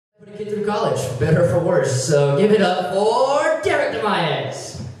get through college, for better or for worse. So give it up for Derek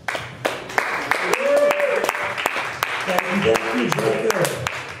DeMaez. Thank you, Jacob.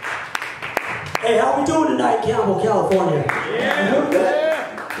 Hey, how we doing tonight, Campbell, California? Yeah.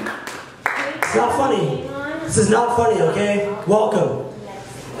 It's not funny. This is not funny, okay? Welcome.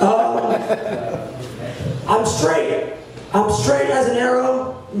 I'm straight. I'm straight as an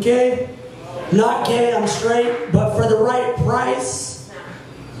arrow, okay? Not gay, I'm straight, but for the right price,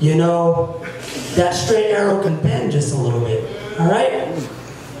 you know, that straight arrow can bend just a little bit, alright?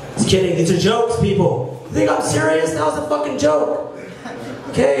 Just kidding, these are jokes, people. You think I'm serious? That was a fucking joke.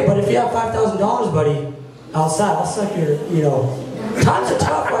 Okay, but if you have $5,000, buddy, outside, I'll suck your, you know. Times are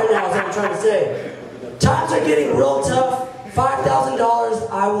tough right now, is what I'm trying to say. Times are getting real tough. $5,000,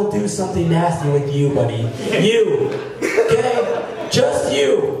 I will do something nasty with you, buddy. You. Okay? Just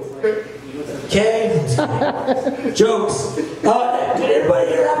you. Okay? Jokes. Did everybody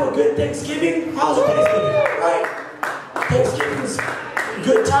here have a good Thanksgiving? How's your Thanksgiving? Right? Thanksgiving's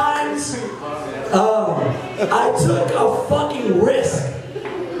good times. I took a fucking risk.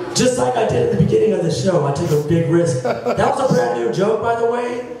 Just like I did at the beginning of the show. I took a big risk. That was a brand new joke, by the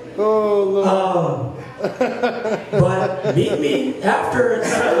way. Oh, but meet me after.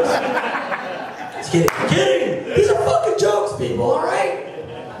 Just kidding. Kidding. These are fucking jokes, people, alright?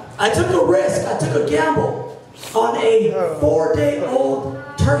 I took a risk. I took a gamble on a 4-day-old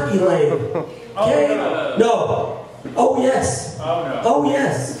turkey leg. Okay? No. Oh, yes. Oh,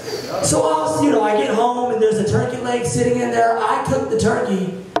 yes. So I was, you know, I get home and there's a turkey leg sitting in there. I cook the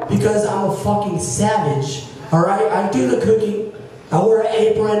turkey because I'm a fucking savage. Alright? I do the cooking. I wear an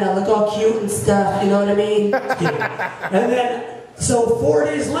apron, I look all cute and stuff, you know what I mean? And then, so 4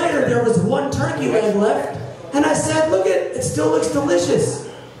 days later, there was one turkey leg left, and I said, look it still looks delicious.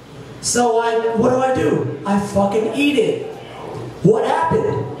 So what do? I fucking eat it. What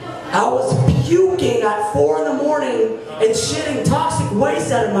happened? I was puking at 4 in the morning and shitting toxic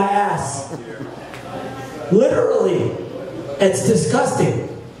waste out of my ass. Literally. It's disgusting.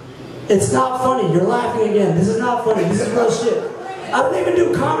 It's not funny. You're laughing again. This is not funny. This is real shit. I don't even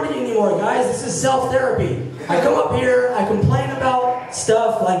do comedy anymore, guys. This is self-therapy. I come up here, I complain about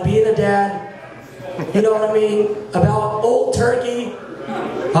stuff like being a dad, you know what I mean? About old turkey.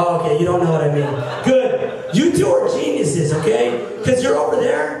 Oh, okay, you don't know what I mean. Good. You two are geniuses, okay? Because you're over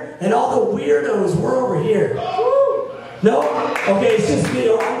there, and all the weirdos, we're over here. No? Okay, it's just me,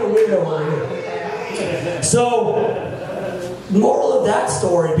 I'm the weirdo over here. So, moral of that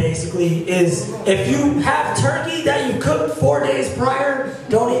story basically is if you have turkey that you cooked 4 days prior,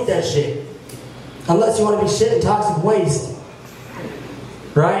 don't eat that shit. Unless you want to be shitting toxic waste.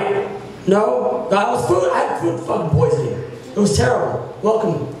 Right? No? I had food fucking poisoning. It was terrible.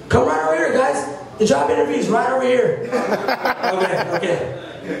 Welcome. Come right over here, guys. The job interview's right over here. Okay.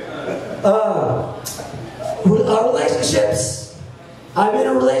 Relationships. I've been in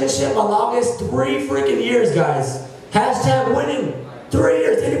a relationship my longest 3 freaking years, guys. Hashtag winning. 3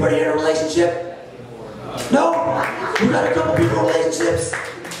 years. Anybody in a relationship? No? You got a couple people in relationships?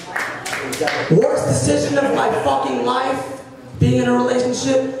 Worst decision of my fucking life, being in a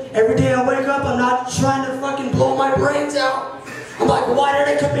relationship. Every day I wake up, I'm not trying to fucking blow my brains out. I'm like, why did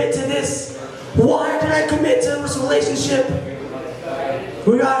I commit to this? Why did I commit to this relationship?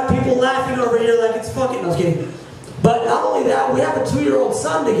 We got people laughing over here like it's fucking, no, I was kidding. But not only that, we have a 2-year-old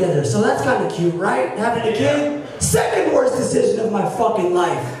son together, so that's kind of cute, right? Having a kid. Second worst decision of my fucking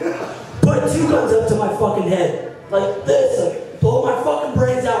life. Put 2 guns up to my fucking head. Like this. Like, blow my fucking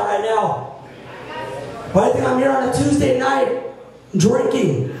brains out right now. Why do you think I'm here on a Tuesday night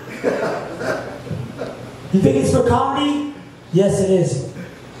drinking? You think it's for comedy? Yes, it is.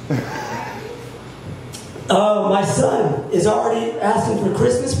 My son is already asking for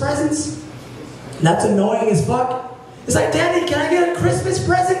Christmas presents. That's annoying as fuck. It's like, Daddy, can I get a Christmas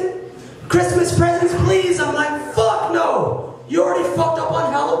present? Christmas presents, please. I'm like, fuck no. You already fucked up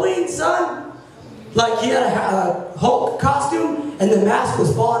on Halloween, son. Like, he had a Hulk costume, and the mask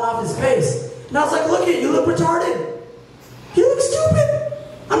was falling off his face. And I was like, look at you look retarded. You look stupid.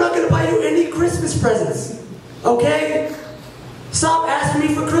 I'm not going to buy you any Christmas presents. Okay? Stop asking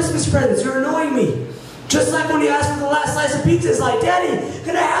me for Christmas presents. You're annoying me. Just like when you ask for the last slice of pizza, it's like, Daddy,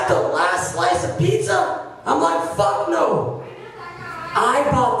 can I have the last slice of pizza? I'm like, fuck no. I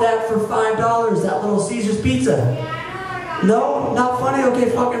bought that for $5, that Little Caesars pizza. No? Not funny? Okay,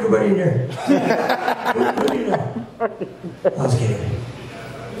 fuck everybody in here. Who do you know? I was kidding.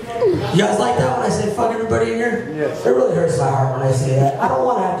 You guys like that when I say fuck everybody in here? Yes. It really hurts my heart when I say that. I don't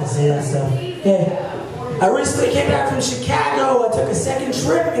want to have to say that stuff. Okay. I recently came back from Chicago. I took a second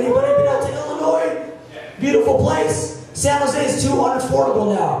trip. Anybody been out to Illinois? Beautiful place. San Jose is too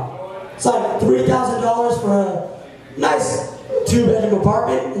unaffordable now. It's like $3,000 for a nice 2-bedroom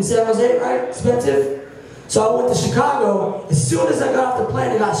apartment in San Jose, right? Expensive. So I went to Chicago. As soon as I got off the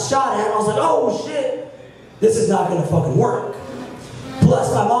plane and got shot at, I was like, oh shit, this is not gonna fucking work.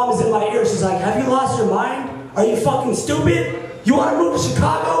 Plus, my mom is in my ear. She's like, have you lost your mind? Are you fucking stupid? You wanna move to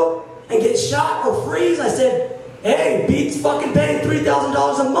Chicago and get shot or freeze? I said, hey, beats fucking paying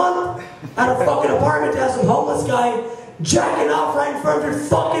 $3,000 a month at a fucking apartment to have some homeless guy jacking off right in front of your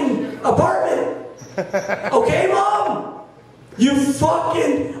fucking apartment. Okay, Mom? You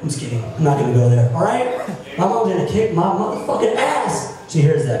fucking... I'm just kidding. I'm not gonna go there, alright? My mom's gonna kick my motherfucking ass. She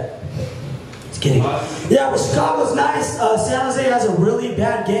hears that. Just kidding. Yeah, but Chicago's nice. San Jose has a really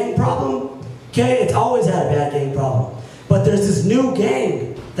bad gang problem. Okay? It's always had a bad gang problem. But there's this new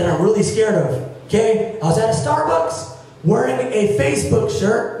gang that I'm really scared of. Okay? I was at a Starbucks wearing a Facebook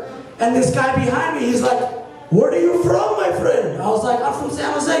shirt, and this guy behind me, he's like, where are you from, my friend? I was like, I'm from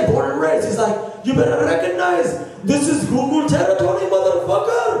San Jose, born and raised. He's like, you better recognize, this is Google territory,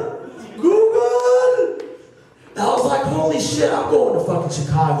 motherfucker. Google. And I was like, holy shit, I'm going to fucking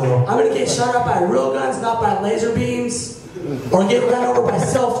Chicago. I'm gonna get shot up by real guns, not by laser beams, or get ran over by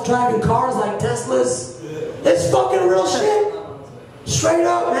self-driving cars like Teslas. It's fucking real shit. Straight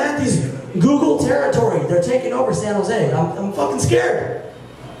up, man, these Google territory, they're taking over San Jose. I'm fucking scared.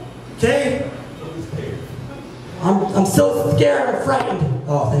 Okay? I'm so scared, I'm frightened.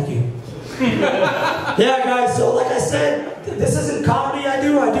 Oh, thank you. Yeah, guys, so like I said, this isn't comedy I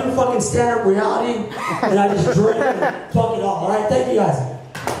do fucking stand-up reality, and I just drink and fuck it all, alright? Thank you, guys.